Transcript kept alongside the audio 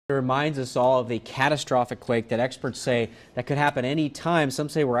It reminds us all of a catastrophic quake that experts say that could happen any time. Some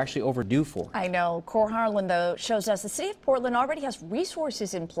say we're actually overdue for. I know. Cor Harlan, though, shows us the city of Portland already has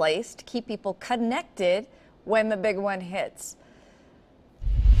resources in place to keep people connected when the big one hits.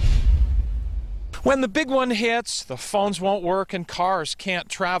 When the big one hits, the phones won't work and cars can't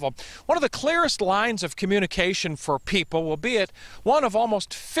travel. One of the clearest lines of communication for people will be at one of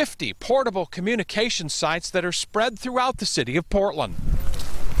almost 50 portable communication sites that are spread throughout the city of Portland.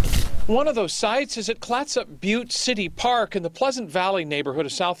 One of those sites is at Clatsop Butte City Park in the Pleasant Valley neighborhood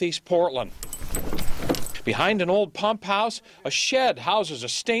of southeast Portland. Behind an old pump house, a shed houses a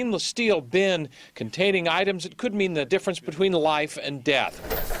stainless steel bin containing items that could mean the difference between life and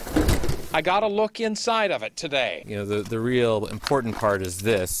death. I got a look inside of it today. You know, the real important part is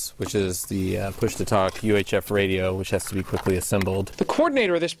this, which is the push-to-talk UHF radio, which has to be quickly assembled. The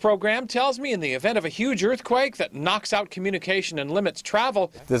coordinator of this program tells me in the event of a huge earthquake that knocks out communication and limits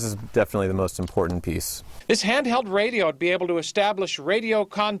travel, this is definitely the most important piece. This handheld radio would be able to establish radio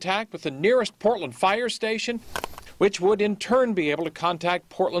contact with the nearest Portland fire station, which would in turn be able to contact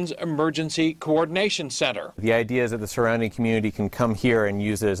Portland's Emergency Coordination Center. The idea is that the surrounding community can come here and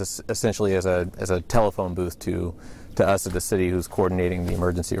use it as essentially as a telephone booth to us at the city who's coordinating the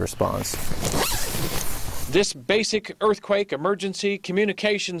emergency response. This basic earthquake emergency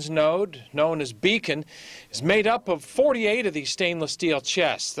communications node, known as Beacon, is made up of 48 of these stainless steel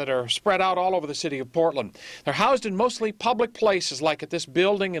chests that are spread out all over the city of Portland. They're housed in mostly public places like at this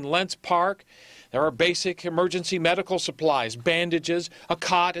building in Lentz Park. There are basic emergency medical supplies, bandages, a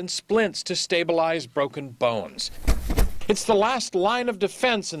cot, and splints to stabilize broken bones. It's the last line of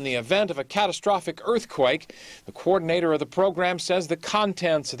defense in the event of a catastrophic earthquake. The coordinator of the program says the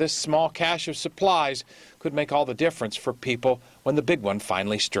contents of this small cache of supplies could make all the difference for people when the big one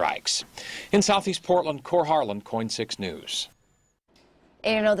finally strikes. In southeast Portland, Cor Harlan, KOIN 6 News.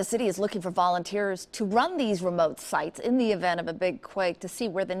 And you know, the city is looking for volunteers to run these remote sites in the event of a big quake to see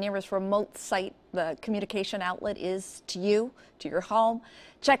where the nearest remote site, the communication outlet is to you, to your home.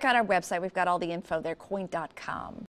 Check out our website. We've got all the info there, KOIN.com.